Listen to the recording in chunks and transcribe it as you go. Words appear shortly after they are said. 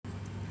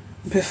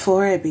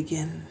Before I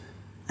begin,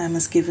 I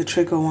must give a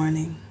trigger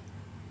warning.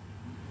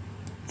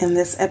 In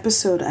this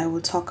episode, I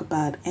will talk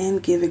about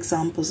and give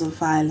examples of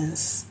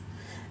violence,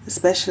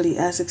 especially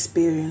as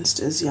experienced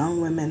as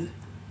young women.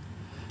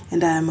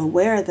 And I am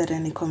aware that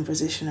any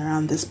conversation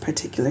around this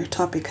particular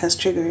topic has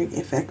triggering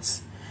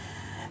effects.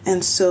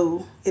 And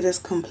so, it is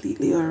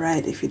completely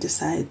alright if you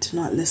decide to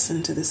not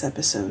listen to this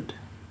episode.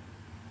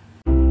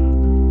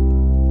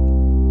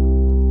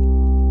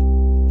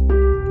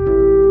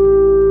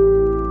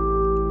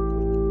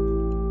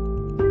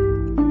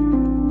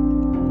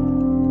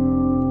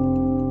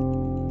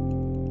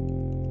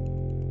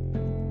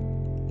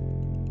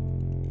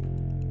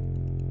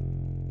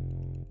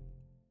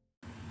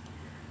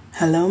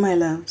 Hello, my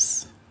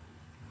loves.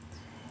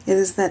 It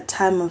is that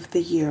time of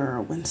the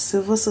year when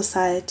civil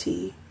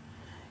society,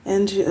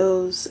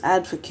 NGOs,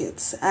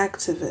 advocates,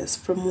 activists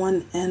from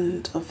one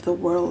end of the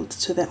world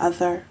to the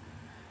other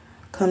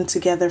come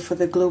together for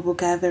the global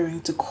gathering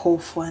to call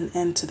for an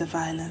end to the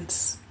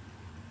violence.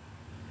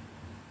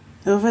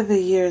 Over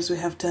the years, we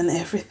have done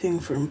everything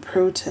from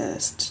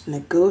protest,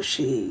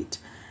 negotiate,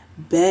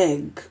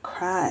 beg,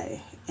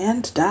 cry,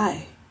 and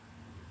die,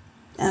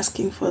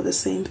 asking for the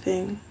same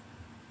thing.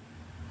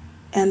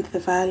 End the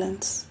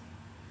violence.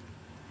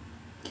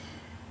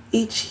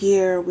 Each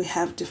year we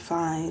have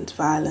defined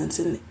violence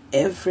in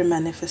every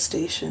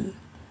manifestation: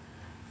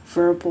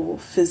 verbal,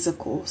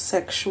 physical,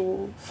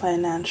 sexual,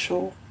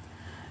 financial,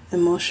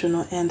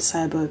 emotional, and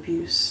cyber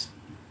abuse.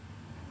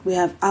 We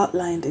have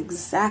outlined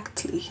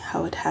exactly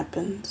how it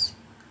happens,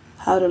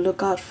 how to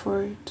look out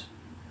for it,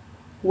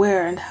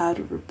 where and how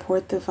to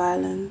report the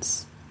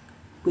violence.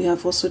 We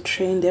have also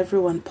trained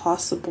everyone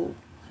possible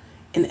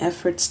in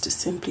efforts to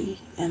simply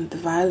end the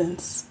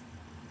violence.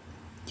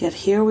 Yet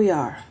here we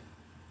are,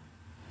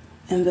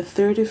 in the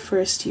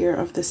 31st year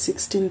of the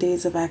 16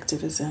 days of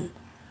activism,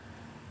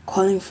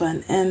 calling for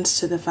an end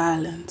to the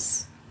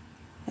violence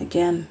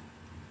again.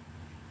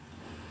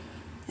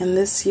 And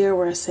this year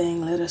we're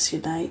saying, let us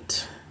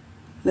unite.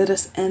 Let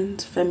us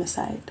end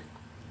femicide.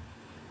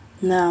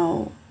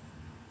 Now,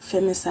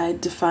 femicide,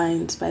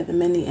 defined by the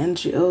many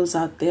NGOs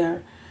out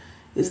there,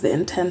 is the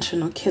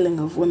intentional killing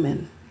of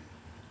women.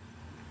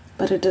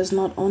 But it does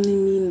not only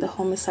mean the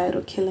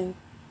homicidal killing.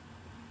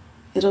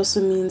 It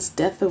also means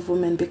death of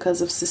women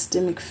because of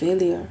systemic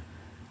failure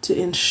to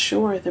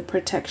ensure the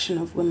protection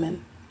of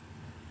women.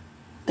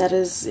 That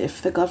is,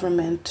 if the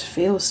government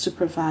fails to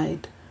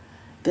provide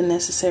the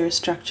necessary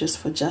structures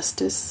for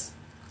justice,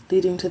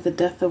 leading to the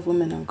death of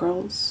women and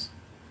girls,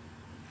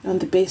 on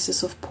the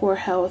basis of poor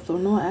health or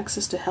no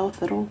access to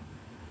health at all,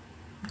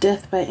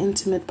 death by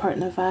intimate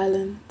partner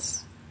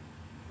violence,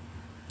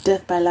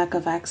 death by lack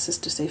of access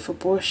to safe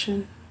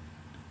abortion,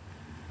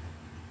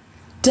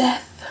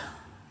 death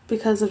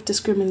because of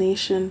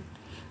discrimination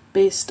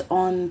based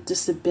on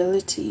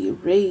disability,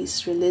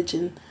 race,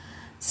 religion,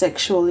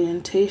 sexual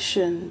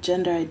orientation,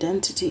 gender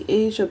identity,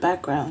 age, or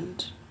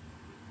background.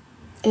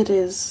 It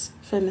is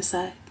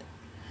femicide.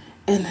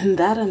 And in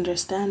that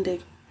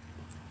understanding,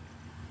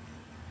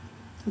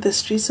 the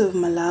streets of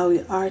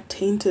Malawi are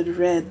tainted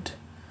red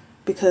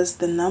because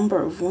the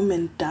number of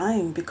women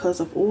dying because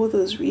of all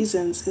those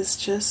reasons is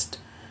just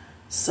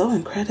so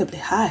incredibly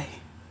high.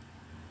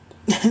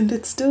 And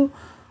it's still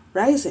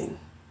rising,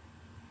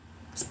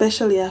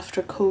 especially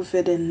after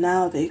COVID and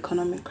now the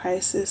economic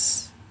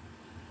crisis.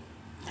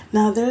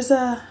 Now there's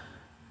a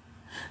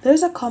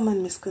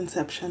common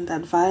misconception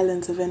that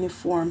violence of any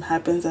form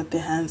happens at the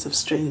hands of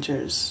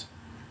strangers,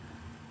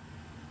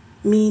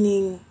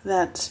 meaning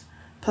that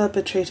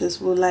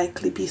perpetrators will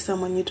likely be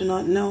someone you do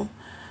not know.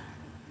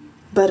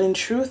 But in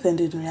truth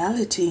and in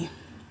reality,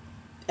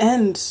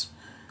 and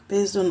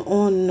based on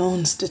all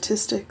known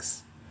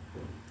statistics,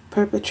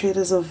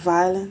 perpetrators of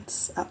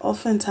violence are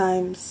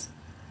oftentimes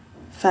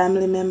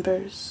family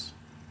members,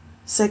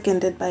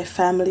 seconded by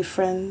family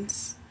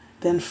friends,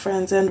 then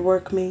friends and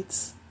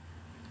workmates,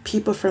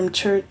 people from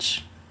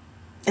church,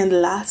 and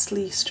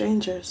lastly,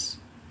 strangers.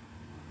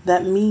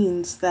 That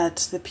means that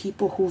the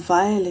people who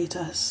violate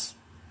us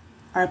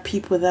are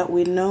people that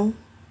we know,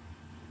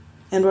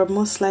 and we're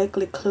most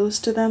likely close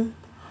to them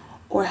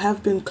or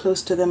have been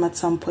close to them at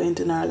some point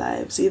in our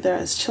lives, either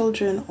as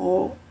children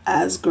or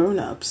as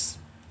grown-ups.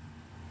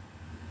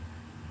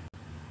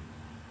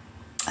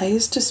 I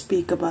used to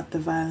speak about the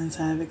violence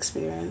I have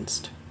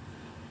experienced.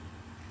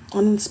 I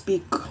don't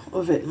speak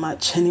of it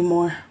much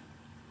anymore.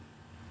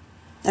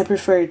 I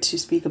prefer to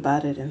speak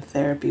about it in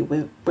therapy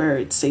where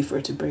it's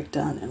safer to break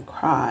down and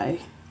cry.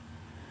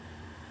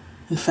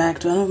 In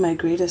fact, one of my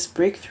greatest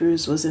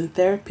breakthroughs was in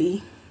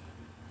therapy.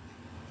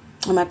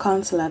 And my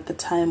counselor at the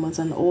time was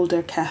an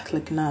older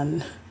Catholic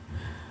nun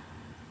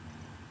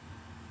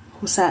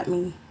who sat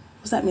me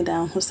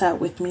down, who sat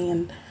with me,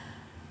 and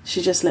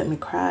she just let me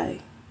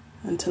cry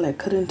until I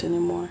couldn't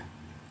anymore.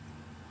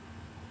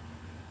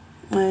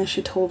 And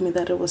she told me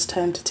that it was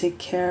time to take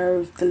care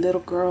of the little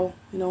girl,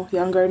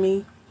 younger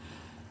me,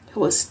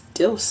 who was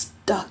still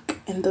stuck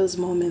in those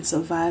moments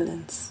of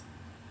violence.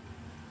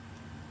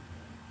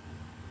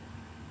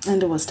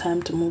 And it was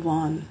time to move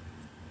on.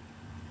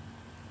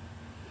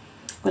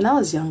 When I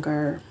was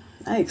younger,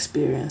 I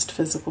experienced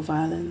physical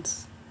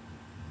violence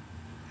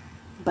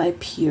by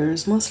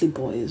peers, mostly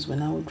boys,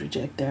 when I would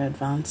reject their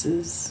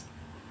advances.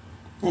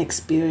 I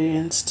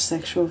experienced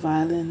sexual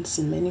violence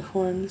in many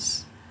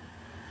forms,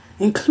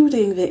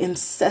 including the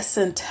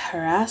incessant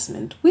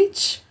harassment,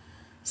 which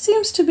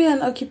seems to be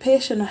an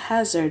occupational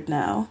hazard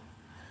now,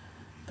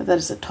 but that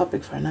is a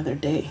topic for another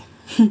day.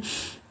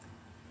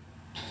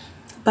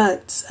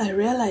 But I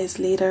realized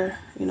later,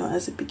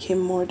 as it became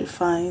more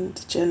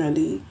defined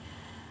generally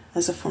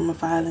as a form of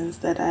violence,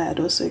 that I had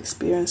also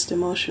experienced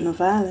emotional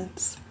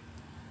violence,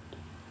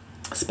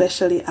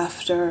 especially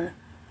after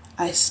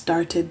I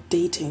started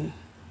dating.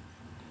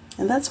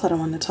 And that's what I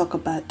want to talk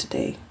about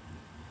today.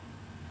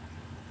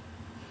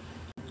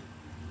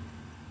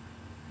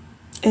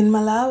 In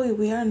Malawi,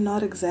 we are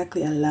not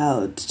exactly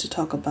allowed to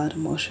talk about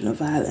emotional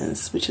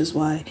violence, which is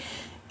why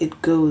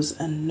it goes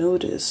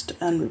unnoticed,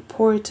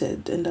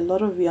 unreported, and a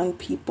lot of young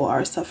people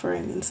are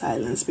suffering in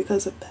silence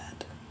because of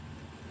that.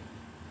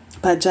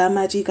 Like, do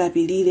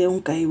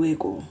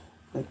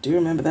you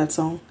remember that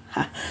song?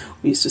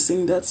 We used to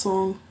sing that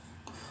song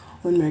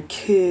when we were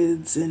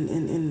kids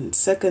in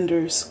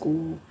secondary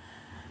school.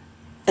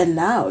 And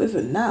now,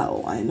 even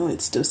now, I know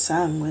it's still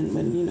sung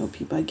when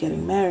people are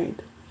getting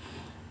married.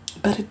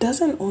 But it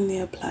doesn't only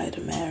apply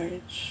to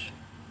marriage.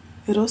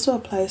 It also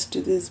applies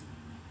to these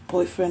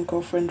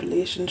boyfriend-girlfriend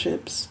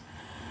relationships.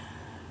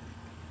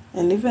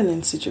 And even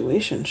in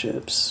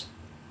situationships.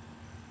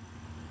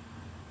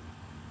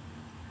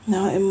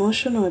 Now,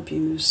 emotional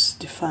abuse,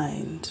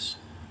 defined,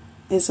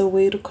 is a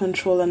way to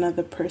control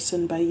another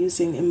person by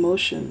using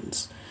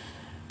emotions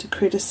to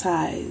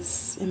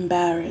criticize,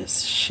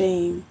 embarrass,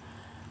 shame,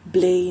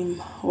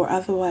 blame, or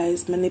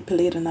otherwise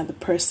manipulate another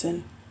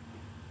person.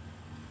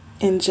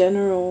 In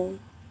general,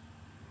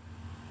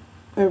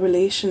 a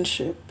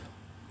relationship,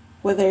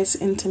 whether it's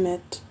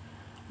intimate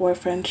or a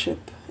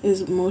friendship,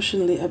 is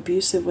emotionally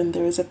abusive when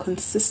there is a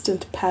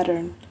consistent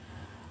pattern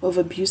of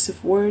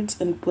abusive words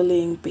and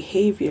bullying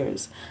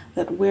behaviors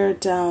that wear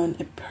down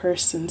a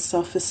person's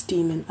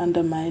self-esteem and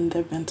undermine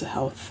their mental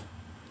health.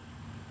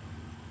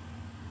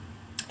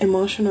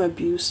 Emotional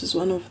abuse is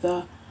one of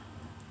the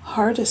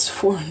hardest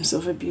forms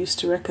of abuse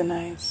to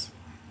recognize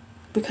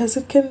because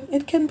it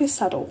can be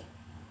subtle.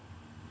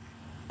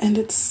 And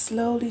it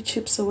slowly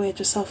chips away at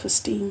your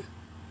self-esteem.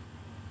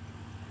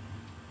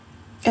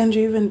 And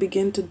you even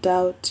begin to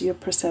doubt your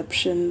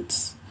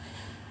perceptions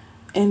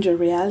and your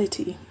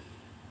reality.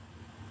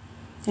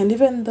 And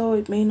even though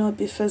it may not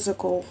be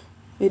physical,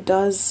 it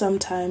does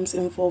sometimes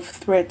involve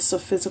threats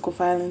of physical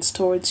violence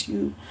towards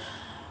you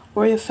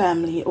or your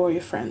family or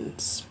your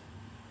friends.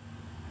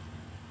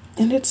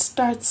 And it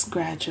starts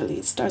gradually,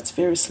 it starts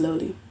very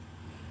slowly,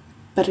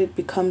 but it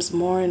becomes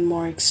more and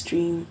more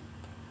extreme.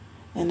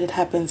 And it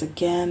happens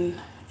again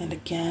and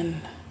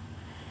again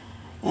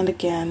and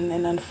again.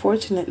 And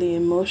unfortunately,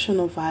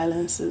 emotional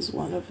violence is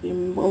one of the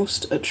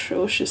most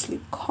atrociously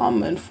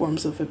common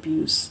forms of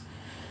abuse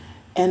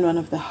and one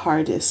of the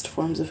hardest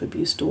forms of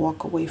abuse to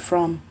walk away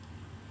from.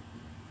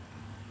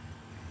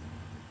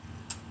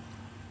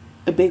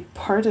 A big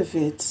part of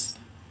it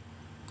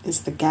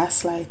is the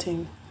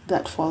gaslighting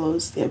that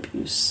follows the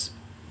abuse.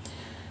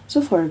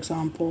 So, for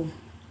example,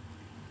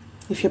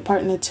 if your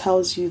partner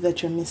tells you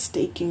that you're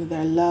mistaking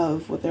their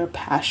love or their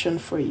passion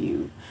for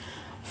you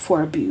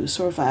for abuse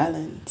or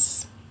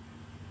violence,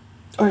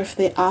 or if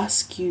they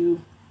ask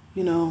you,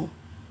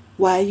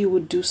 why you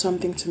would do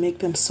something to make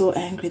them so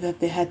angry that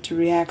they had to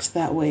react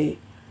that way,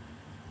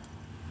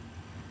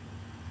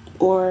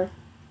 or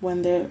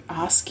when they're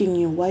asking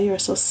you why you're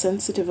so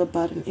sensitive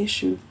about an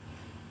issue,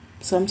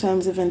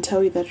 sometimes even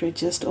tell you that you're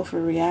just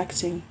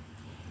overreacting,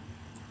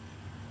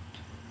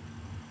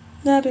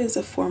 that is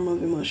a form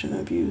of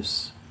emotional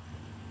abuse.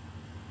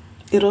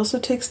 It also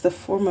takes the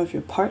form of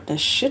your partner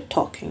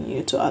shit-talking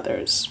you to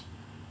others.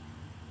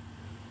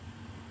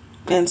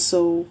 And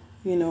so,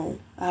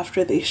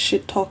 after they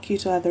shit-talk you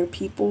to other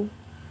people,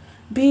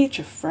 be it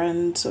your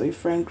friends or your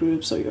friend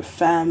groups or your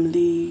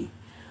family,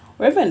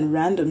 or even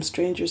random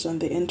strangers on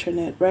the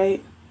internet,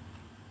 right?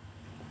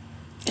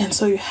 And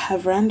so you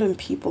have random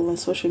people on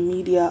social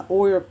media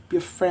or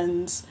your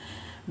friends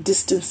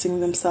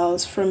distancing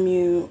themselves from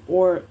you,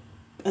 or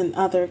in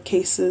other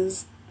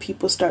cases,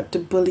 people start to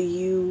bully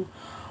you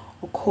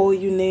or call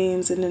you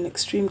names, and in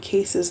extreme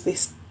cases,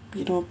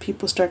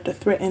 people start to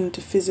threaten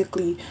to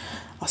physically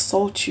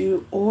assault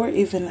you or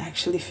even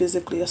actually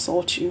physically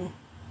assault you.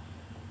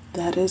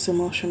 That is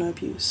emotional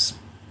abuse.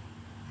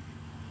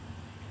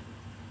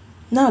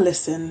 Now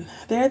listen,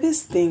 there are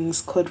these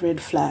things called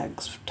red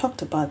flags. We've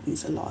talked about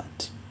these a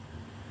lot.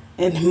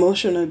 And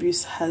emotional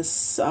abuse has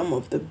some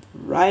of the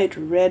bright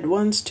red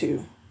ones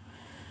too.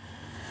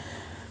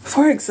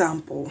 For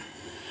example,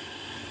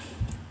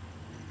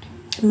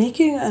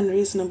 making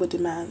unreasonable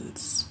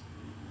demands,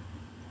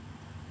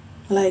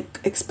 like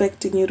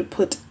expecting you to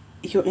put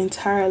your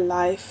entire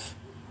life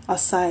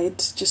aside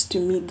just to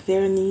meet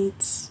their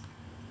needs,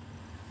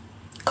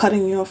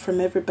 cutting you off from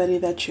everybody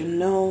that you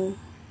know,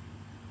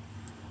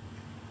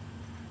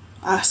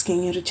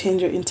 asking you to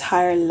change your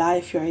entire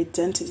life, your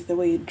identity, the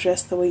way you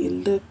dress, the way you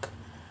look,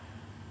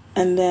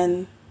 and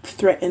then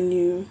threaten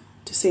you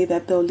to say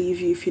that they'll leave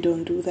you if you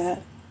don't do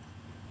that.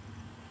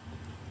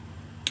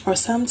 Or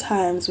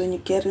sometimes when you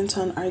get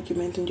into an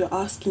argument and you're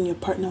asking your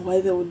partner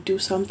why they would do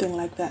something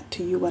like that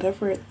to you,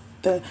 whatever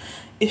the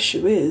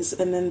issue is,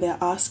 and then they're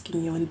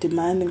asking you and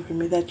demanding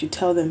from you that you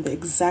tell them the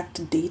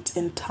exact date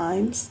and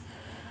times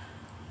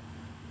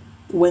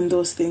when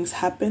those things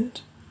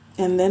happened.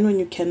 And then when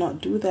you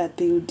cannot do that,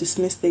 they will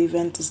dismiss the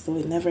event as though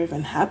it never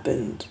even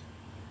happened.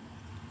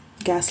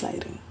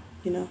 Gaslighting,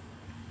 you know.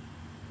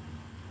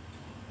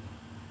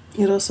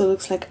 It also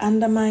looks like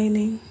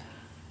undermining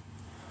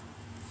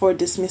or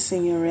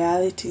dismissing your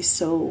reality.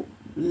 So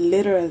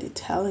literally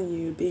telling you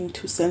you're being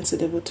too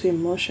sensitive or too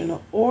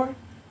emotional, or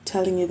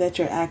telling you that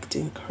you're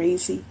acting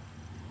crazy.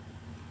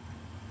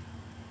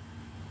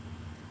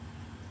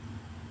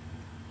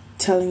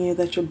 Telling you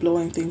that you're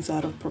blowing things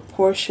out of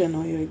proportion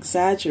or you're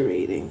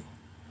exaggerating.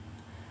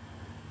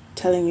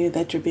 Telling you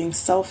that you're being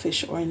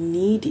selfish or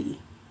needy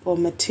or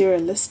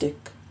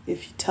materialistic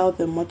if you tell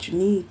them what you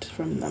need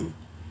from them.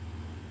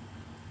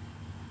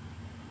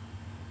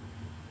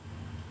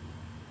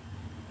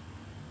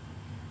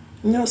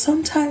 You know,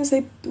 sometimes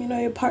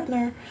your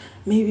partner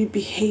may be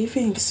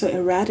behaving so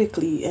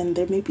erratically and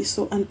they may be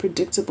so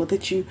unpredictable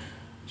that you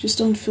just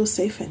don't feel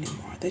safe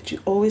anymore. That you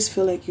always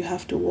feel like you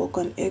have to walk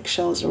on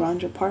eggshells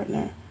around your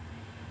partner,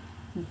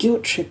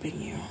 guilt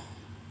tripping you.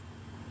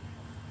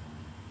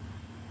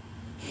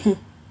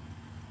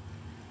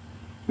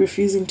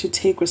 Refusing to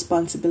take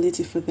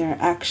responsibility for their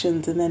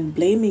actions and then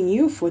blaming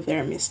you for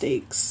their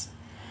mistakes.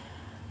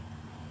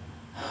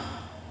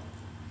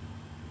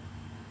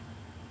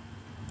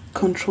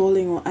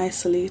 Controlling or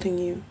isolating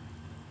you.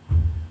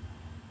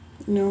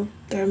 You know,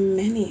 there are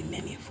many,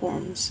 many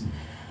forms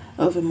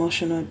of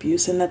emotional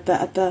abuse, and at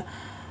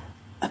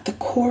the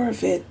core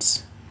of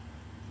it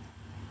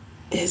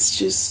is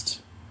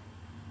just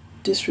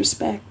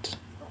disrespect.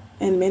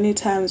 And many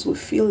times we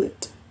feel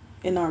it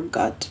in our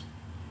gut.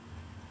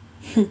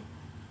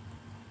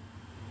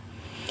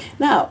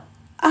 Now,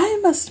 I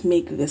must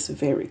make this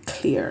very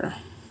clear,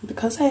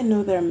 because I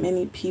know there are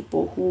many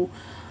people who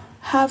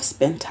have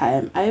spent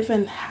time. I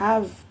even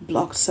have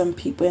blocked some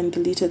people and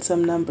deleted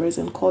some numbers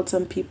and called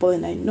some people,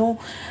 and I know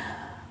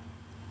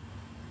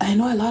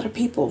a lot of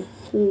people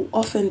who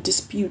often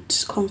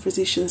dispute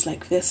conversations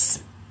like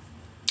this.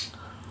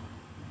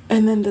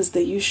 And then there's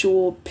the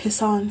usual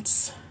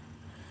pissants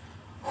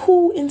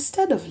who,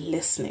 instead of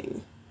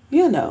listening,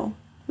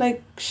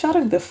 like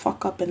shutting the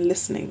fuck up and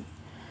listening,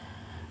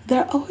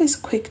 they're always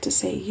quick to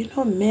say,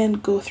 men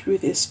go through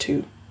this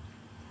too.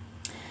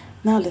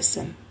 Now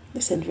listen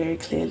very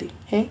clearly,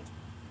 hey?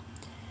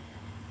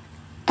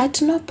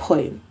 At no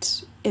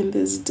point in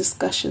these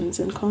discussions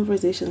and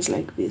conversations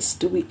like this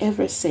do we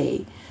ever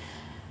say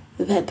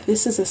that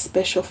this is a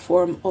special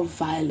form of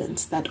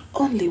violence that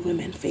only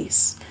women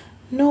face.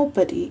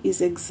 Nobody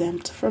is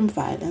exempt from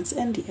violence,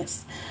 and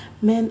yes,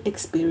 men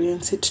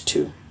experience it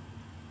too.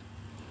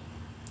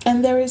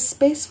 And there is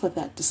space for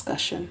that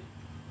discussion.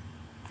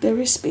 There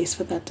is space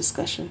for that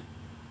discussion.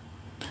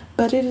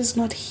 But it is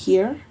not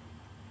here,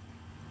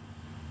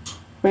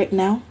 right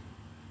now,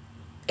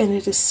 and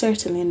it is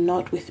certainly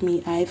not with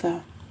me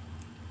either.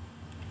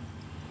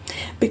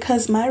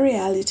 Because my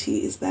reality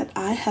is that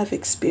I have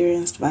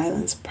experienced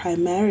violence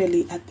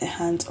primarily at the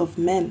hands of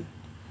men.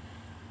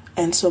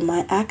 And so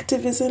my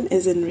activism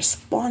is in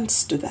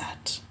response to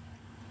that.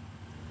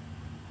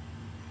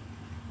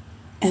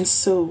 And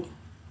so,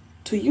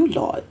 to you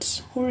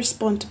lot who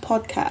respond to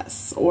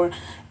podcasts or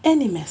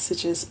any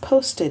messages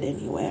posted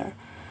anywhere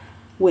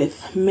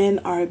with men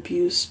are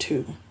abused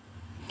too,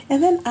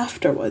 and then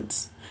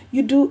afterwards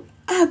you do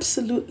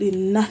absolutely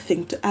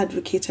nothing to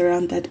advocate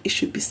around that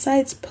issue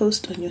besides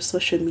post on your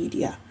social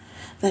media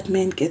that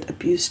men get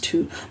abused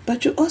too,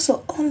 but you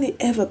also only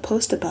ever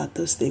post about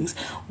those things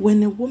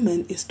when a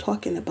woman is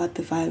talking about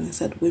the violence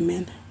that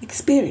women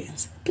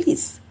experience.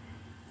 Please,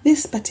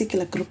 this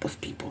particular group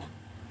of people,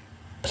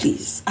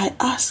 please, I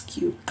ask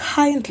you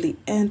kindly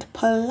and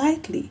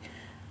politely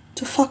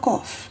to fuck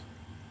off.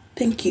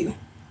 Thank you.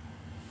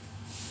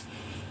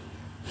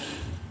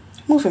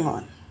 Moving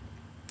on.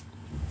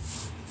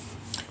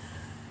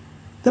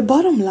 The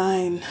bottom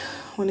line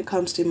when it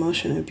comes to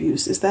emotional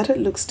abuse is that it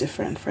looks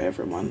different for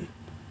everyone.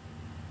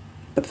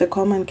 But the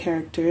common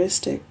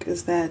characteristic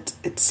is that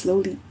it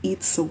slowly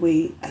eats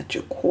away at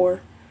your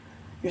core,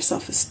 your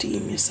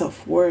self-esteem, your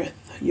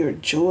self-worth, your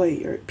joy,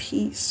 your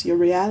peace, your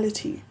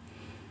reality.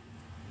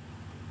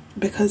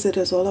 Because it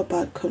is all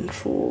about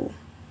control.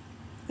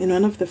 And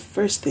one of the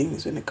first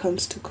things when it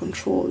comes to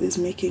control is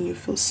making you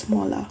feel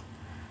smaller,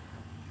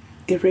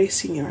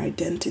 erasing your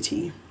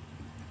identity.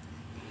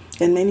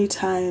 And many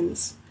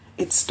times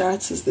it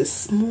starts as this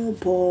small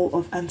ball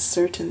of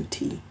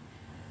uncertainty.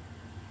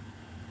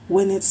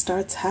 When it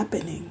starts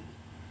happening,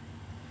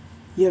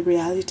 your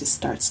reality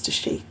starts to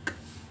shake.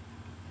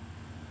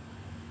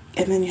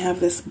 And then you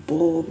have this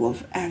ball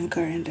of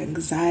anger and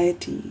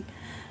anxiety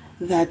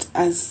that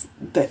as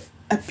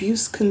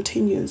abuse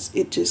continues.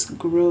 It just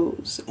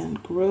grows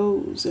and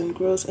grows and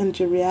grows, and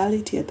your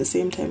reality at the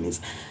same time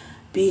is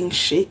being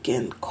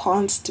shaken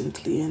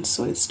constantly, and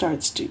so it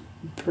starts to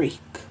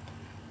break.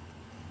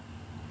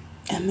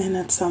 And then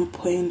at some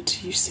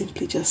point you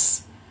simply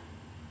just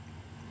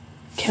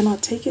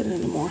cannot take it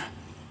anymore.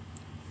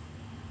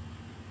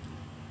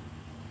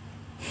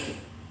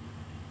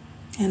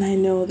 And I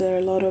know there are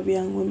a lot of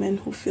young women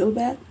who feel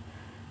that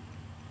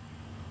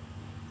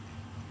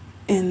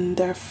in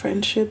their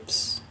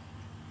friendships,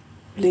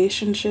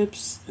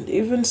 relationships, and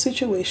even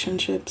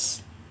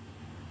situationships.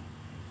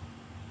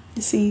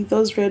 You see,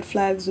 those red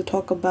flags we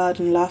talk about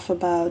and laugh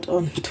about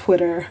on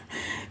Twitter,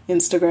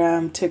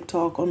 Instagram,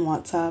 TikTok, on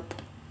WhatsApp,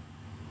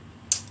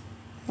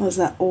 those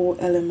are all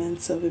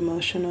elements of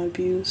emotional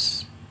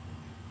abuse.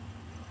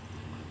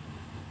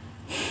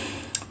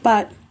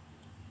 But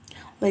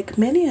like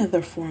many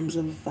other forms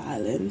of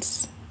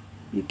violence,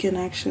 you can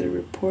actually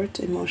report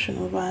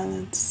emotional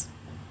violence.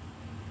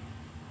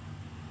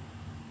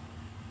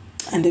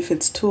 And if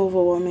it's too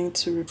overwhelming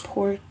to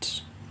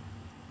report,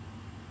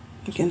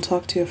 you can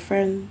talk to your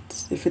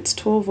friends. If it's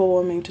too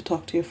overwhelming to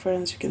talk to your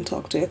friends, you can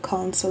talk to a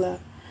counselor,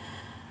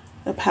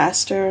 a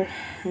pastor,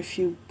 if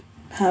you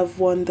have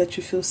one that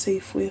you feel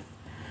safe with,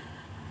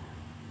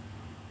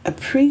 a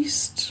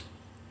priest,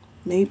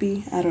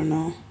 maybe, I don't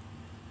know,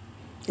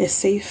 a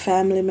safe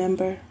family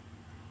member,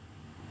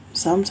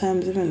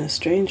 sometimes even a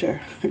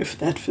stranger, if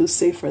that feels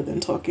safer than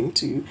talking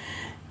to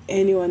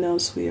anyone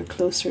else who you're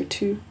closer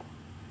to.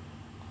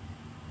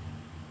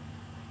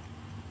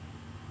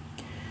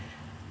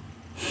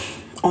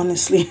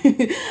 Honestly,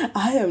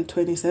 I am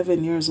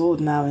 27 years old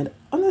now, and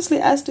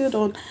honestly, I still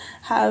don't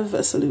have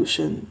a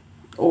solution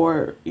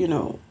or,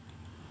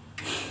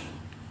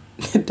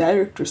 a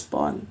direct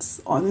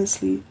response,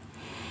 honestly.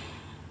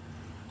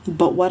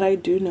 But what I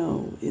do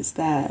know is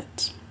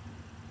that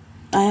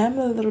I am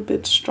a little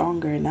bit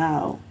stronger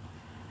now,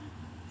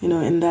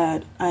 in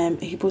that I am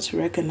able to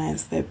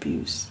recognize the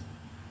abuse,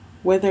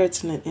 whether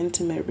it's in an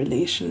intimate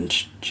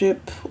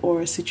relationship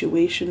or a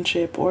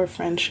situationship or a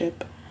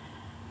friendship.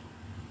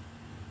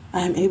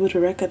 I am able to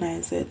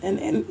recognize it.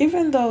 And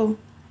even though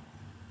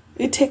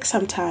it takes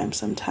some time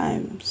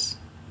sometimes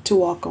to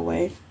walk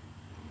away,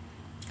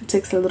 it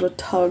takes a little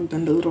tug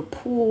and a little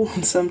pull,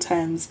 and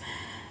sometimes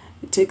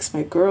it takes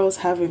my girls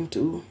having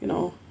to,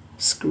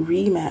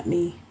 scream at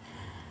me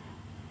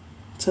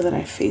so that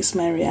I face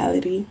my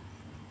reality.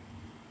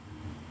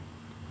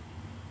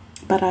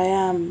 But I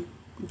am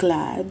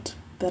glad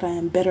that I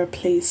am better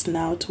placed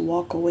now to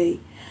walk away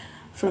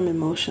from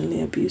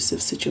emotionally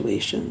abusive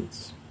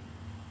situations.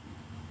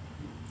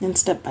 And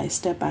step by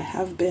step I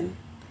have been.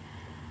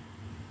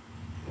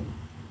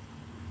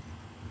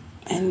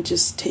 And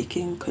just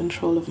taking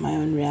control of my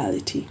own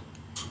reality.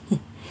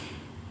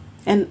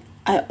 And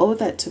I owe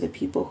that to the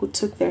people who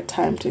took their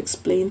time to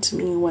explain to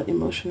me what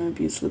emotional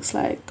abuse looks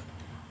like.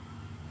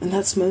 And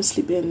that's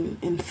mostly been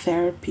in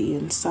therapy,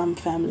 and some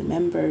family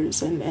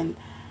members and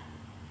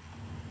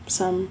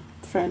some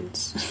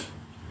friends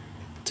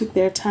took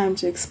their time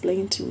to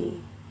explain to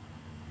me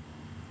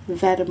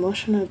that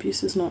emotional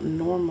abuse is not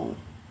normal.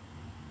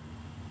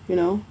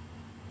 No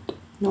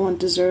one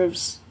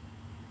deserves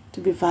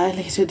to be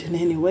violated in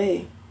any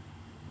way.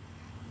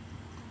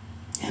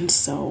 And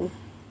so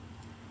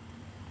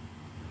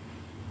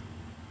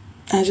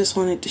I just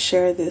wanted to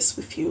share this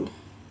with you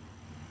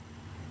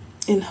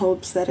in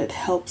hopes that it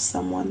helps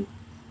someone.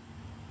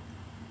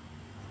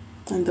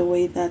 And the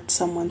way that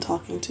someone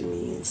talking to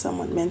me and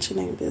someone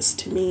mentioning this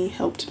to me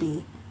helped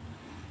me.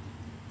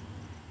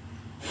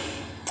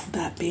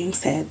 That being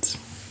said,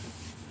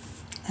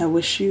 I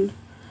wish you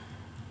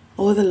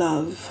all the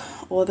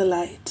love, all the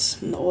light,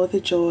 and all the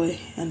joy,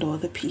 and all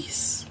the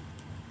peace.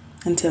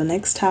 Until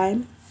next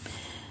time,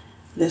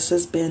 this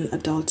has been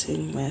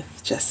Adulting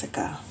with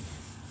Jessica.